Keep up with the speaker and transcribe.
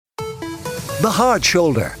The Hard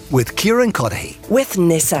Shoulder with Kieran with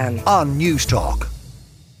Nissan on News Talk.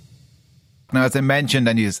 Now, as I mentioned,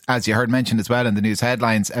 and as you heard mentioned as well in the news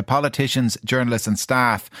headlines, politicians, journalists and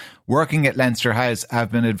staff working at Leinster House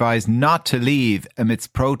have been advised not to leave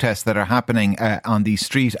amidst protests that are happening on the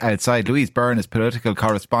street outside. Louise Burne is political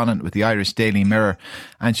correspondent with the Irish Daily Mirror,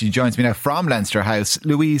 and she joins me now from Leinster House.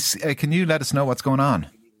 Louise, can you let us know what's going on?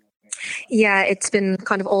 Yeah, it's been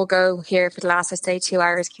kind of all go here for the last, I'd say, 2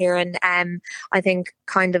 hours, Kieran. I think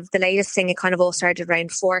kind of the latest thing, it kind of all started around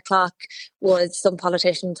 4:00, was some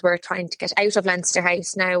politicians were trying to get out of Leinster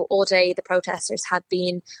House. Now, all day the protesters had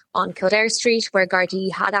been on Kildare Street, where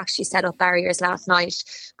Gardaí had actually set up barriers last night.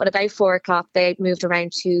 But about 4:00, they moved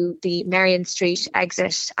around to the Marion Street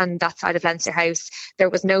exit and that side of Leinster House. There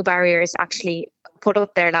was no barriers actually put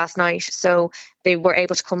up there last night, so they were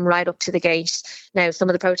able to come right up to the gate. Now, some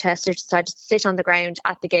of the protesters decided to sit on the ground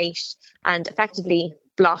at the gate and effectively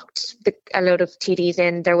blocked a load of TDs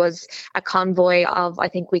in. There was a convoy of, I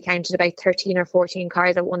think we counted about 13 or 14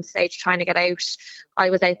 cars at one stage trying to get out. I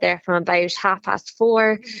was out there from about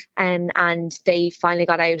 4:30, and they finally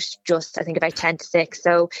got out just, I think, about 10 to 6.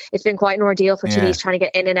 So it's been quite an ordeal for TDs trying to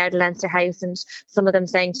get in and out of Leinster House. And some of them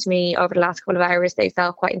saying to me over the last couple of hours they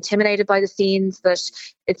felt quite intimidated by the scenes, that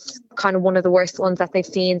it's kind of one of the worst ones that they've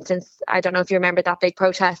seen since, I don't know if you remember that big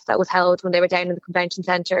protest that was held when they were down in the convention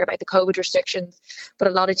centre about the COVID restrictions. But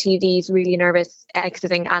a lot of TDs really nervous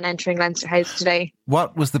exiting and entering Leinster House today.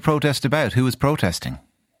 What was the protest about? Who was protesting?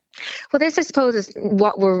 Well, this, I suppose, is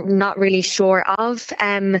what we're not really sure of.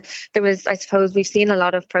 There was, I suppose, we've seen a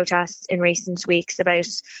lot of protests in recent weeks about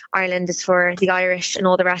Ireland is for the Irish and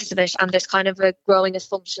all the rest of it. And there's kind of a growing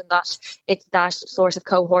assumption that it's that sort of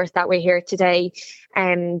cohort that we're here today.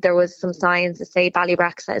 There was some signs that say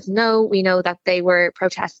Ballybrack says no. We know that they were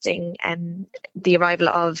protesting the arrival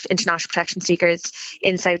of international protection seekers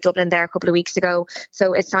in South Dublin there a couple of weeks ago.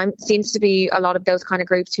 So it seems to be a lot of those kind of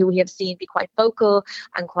groups who we have seen be quite vocal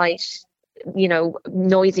and quite,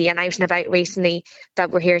 noisy and out and about recently that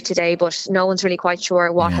we're here today, but no one's really quite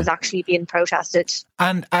sure what has actually been protested.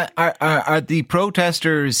 And are the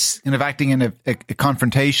protesters kind of acting in a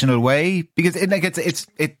confrontational way? Because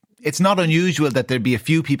it's not unusual that there'd be a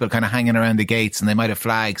few people kind of hanging around the gates and they might have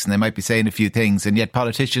flags and they might be saying a few things, and yet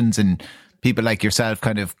politicians and people like yourself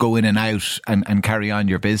kind of go in and out and carry on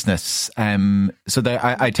your business. So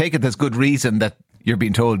I take it there's good reason that you're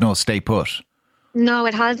being told, no, stay put. No,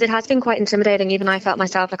 it has been quite intimidating. Even I felt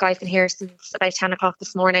myself, like I've been here since about 10 o'clock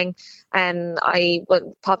this morning, and I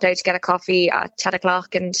popped out to get a coffee at 10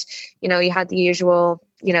 o'clock, and you had the usual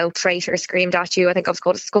traitor screamed at you. I think I was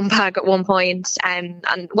called a scumbag at one point, and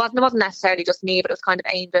it wasn't necessarily just me, but it was kind of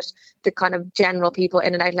aimed at the kind of general people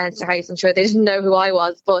in and out of Leinster House. I'm sure they didn't know who I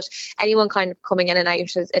was, but anyone kind of coming in and out,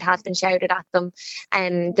 it has been shouted at them.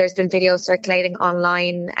 And there's been videos circulating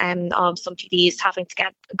online of some TDs having to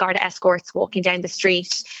get Garda escorts walking down the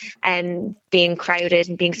street and being crowded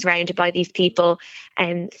and being surrounded by these people.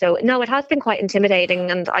 And so, no, it has been quite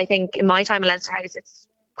intimidating. And I think in my time in Leinster House, it's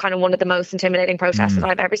kind of one of the most intimidating protests that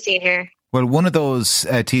I've ever seen here. Well, one of those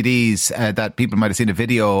TDs that people might have seen a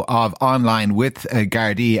video of online with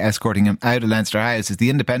Gardaí escorting him out of Leinster House is the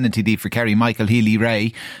independent TD for Kerry, Michael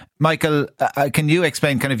Healy-Rae. Michael, can you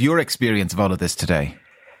explain kind of your experience of all of this today?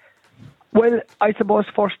 Well, I suppose,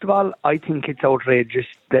 first of all, I think it's outrageous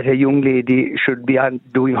that a young lady should be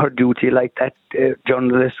doing her duty like that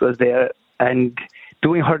journalist was there and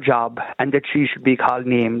doing her job, and that she should be called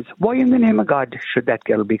names. Why in the name of God should that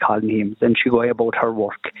girl be called names and she go about her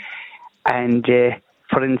work? And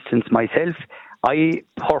for instance, myself, I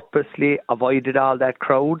purposely avoided all that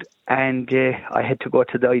crowd, and I had to go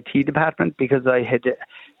to the IT department because I had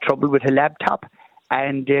trouble with a laptop.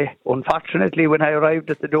 And unfortunately, when I arrived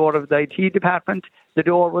at the door of the IT department, the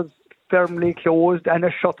door was firmly closed and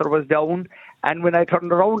a shutter was down. And when I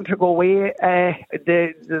turned around to go away,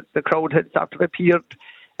 the crowd had sort of appeared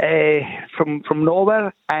from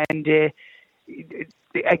nowhere. And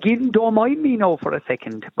again, don't mind me now for a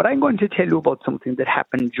second, but I'm going to tell you about something that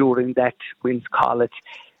happened during that, we'll call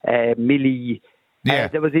it, Millie. Yeah.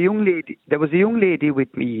 There was a young lady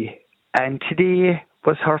with me, and today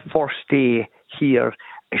was her first day here.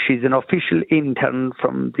 She's an official intern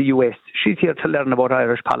from the US. She's here to learn about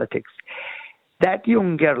Irish politics. That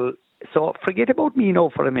young girl, so forget about me now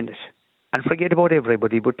for a minute and forget about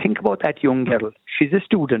everybody, but think about that young girl. She's a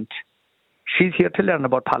student. She's here to learn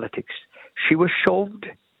about politics. She was shoved.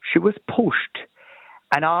 She was pushed.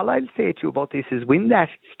 And all I'll say to you about this is when that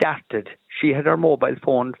started, she had her mobile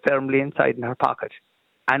phone firmly inside in her pocket.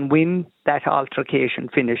 And when that altercation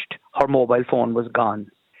finished, her mobile phone was gone.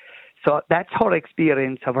 So that's her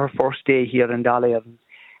experience of her first day here in Dáil.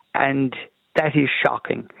 And That is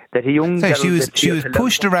shocking. That a young girl... She was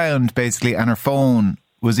pushed around, basically, and her phone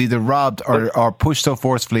was either robbed or pushed so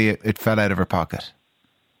forcefully it fell out of her pocket.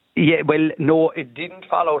 Yeah, well, no, it didn't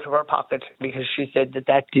fall out of her pocket because she said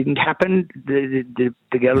that didn't happen. The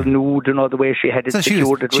girl knew, the way she had it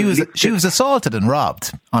secured. She was assaulted and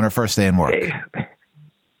robbed on her first day in work.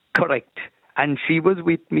 Correct. And she was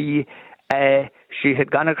with me. She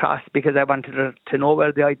had gone across because I wanted her to know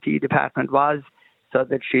where the IT department was so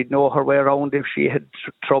that she'd know her way around if she had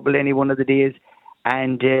trouble any one of the days.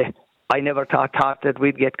 And I never thought that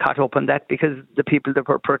we'd get caught up on that because the people that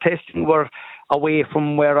were protesting were away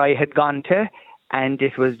from where I had gone to, and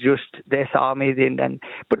it was just, they saw me then.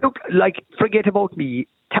 But look, forget about me.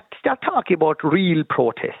 Start talking about real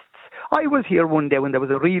protests. I was here one day when there was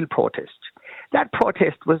a real protest. That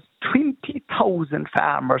protest was 20,000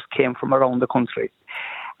 farmers came from around the country.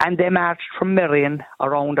 And they marched from Merrion all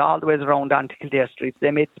the way around onto Kildare Street.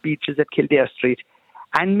 They made speeches at Kildare Street.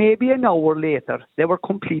 And maybe an hour later, they were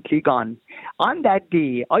completely gone. On that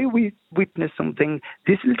day, I witnessed something.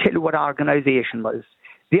 This will tell you what organisation was.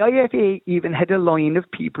 The IFA even had a line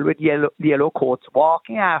of people with yellow coats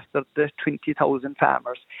walking after the 20,000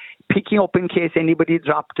 farmers, picking up in case anybody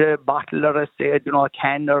dropped a bottle or a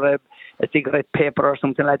can or a cigarette paper or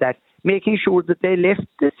something like that, making sure that they left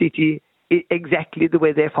the city exactly the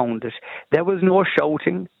way they found it. There was no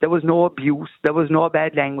shouting, there was no abuse, there was no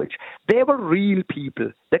bad language. They were real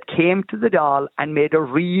people that came to the Dáil and made a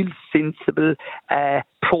real sensible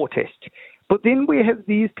protest. But then we have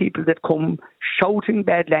these people that come shouting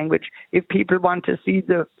bad language. If people want to see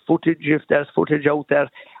the footage, if there's footage out there,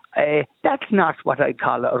 that's not what I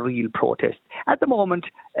call a real protest. At the moment,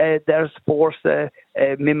 there's force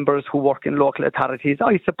members who work in local authorities.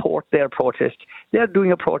 I support their protest. They're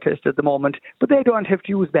doing a protest at the moment, but they don't have to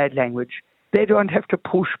use bad language. They don't have to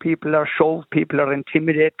push people or shove people or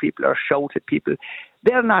intimidate people or shout at people.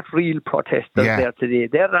 They're not real protesters there today.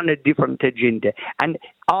 They're on a different agenda. And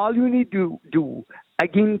all you need to do,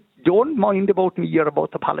 again, don't mind about me or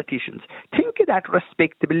about the politicians. Think of that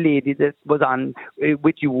respectable lady that was on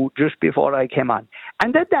with you just before I came on.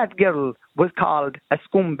 And that girl was called a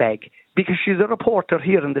scumbag because she's a reporter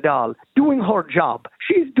here in the Dáil doing her job.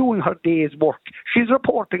 She's doing her day's work. She's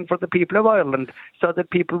reporting for the people of Ireland so that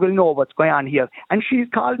people will know what's going on here. And she's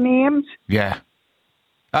called names. Yeah.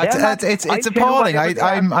 It's appalling.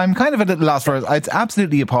 I'm kind of at a loss for it. It's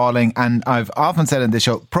absolutely appalling, and I've often said on this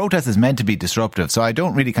show, protest is meant to be disruptive, so I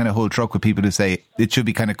don't really kind of hold truck with people who say it should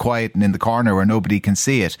be kind of quiet and in the corner where nobody can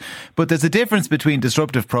see it. But there's a difference between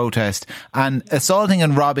disruptive protest and assaulting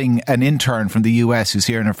and robbing an intern from the US who's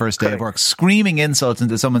here on her first day of work, screaming insults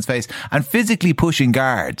into someone's face and physically pushing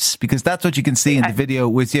guards, because that's what you can see in the video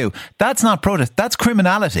with you. That's not protest, that's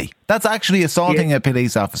criminality. That's actually assaulting a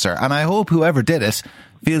police officer, and I hope whoever did it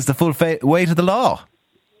feels the full weight of the law.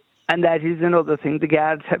 And that is another thing. The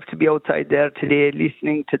guards have to be outside there today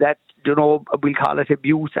listening to that, we'll call it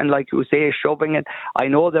abuse, and like you say, shoving it. I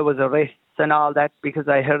know there was arrests and all that because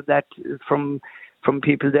I heard that from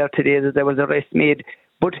people there today that there was arrests made.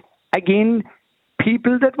 But again,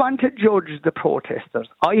 people that want to judge the protesters,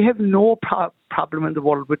 I have no problem in the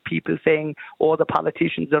world with people saying, oh, the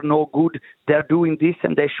politicians are no good, they're doing this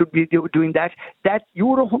and they should be doing that. That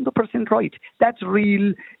you're 100% right. That's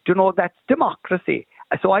real, that's democracy.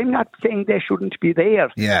 So I'm not saying they shouldn't be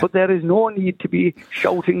there, but there is no need to be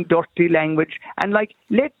shouting dirty language. And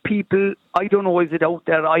let people, I don't know, is it out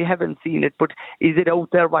there? I haven't seen it, but is it out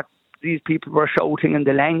there what these people were shouting and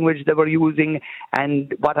the language they were using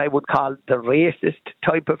and what I would call the racist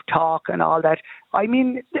type of talk and all that? I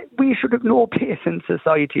mean, we should have no place in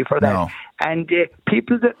society for that. No. And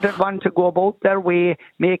people that want to go about their way,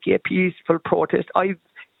 make a peaceful protest. I've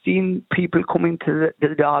seen people coming to the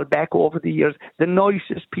Dáil back over the years, the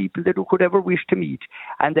nicest people that you could ever wish to meet.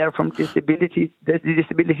 And they're from the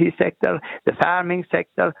disability sector, the farming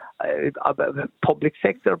sector, public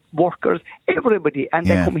sector workers, everybody. And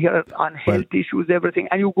they come here on health issues, everything.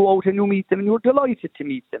 And you go out and you meet them and you're delighted to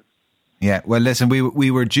meet them. Yeah, well, listen,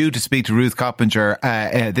 we were due to speak to Ruth Coppinger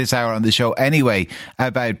this hour on the show anyway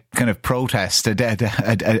about kind of protest,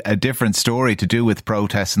 a different story to do with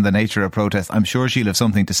protests and the nature of protest. I'm sure she'll have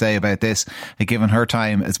something to say about this, given her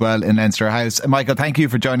time as well in Leinster House. Michael, thank you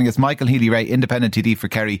for joining us. Michael Healy-Rae, independent TD for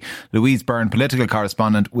Kerry. Louise Burne, political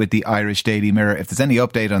correspondent with the Irish Daily Mirror. If there's any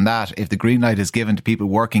update on that, if the green light is given to people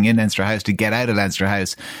working in Leinster House to get out of Leinster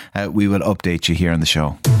House, we will update you here on the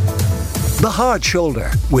show. The Hard Shoulder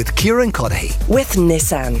with Kieran with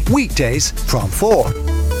Nissan. Weekdays from 4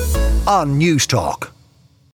 on News Talk.